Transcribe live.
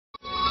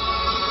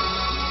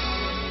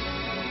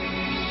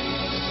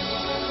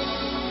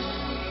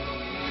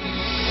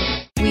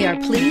are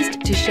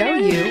pleased to show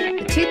you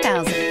the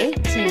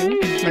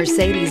 2018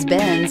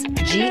 Mercedes-Benz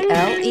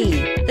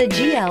GLE. The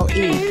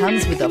GLE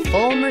comes with a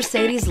full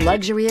Mercedes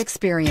luxury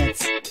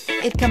experience.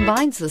 It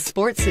combines the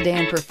sports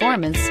sedan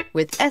performance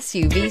with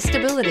SUV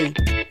stability.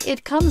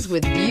 It comes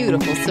with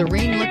beautiful,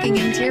 serene-looking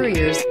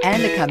interiors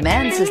and a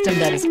COMAND system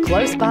that is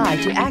close by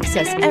to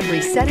access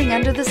every setting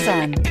under the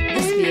sun.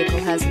 This vehicle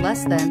has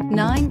less than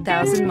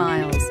 9,000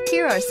 miles.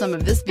 Here are some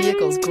of this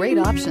vehicle's great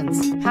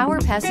options: power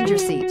passenger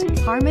seat,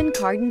 Harman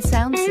Kardon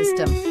sound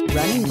system,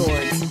 running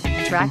boards,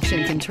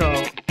 traction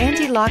control,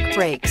 anti-lock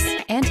brakes,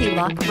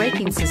 anti-lock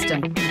braking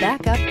system,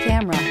 backup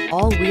camera,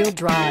 all-wheel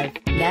drive,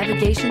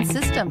 navigation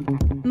system,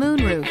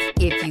 moonroof.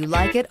 If you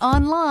like it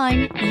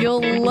online,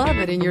 you'll love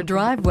it in your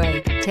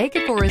driveway. Take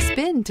it for a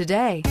spin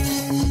today.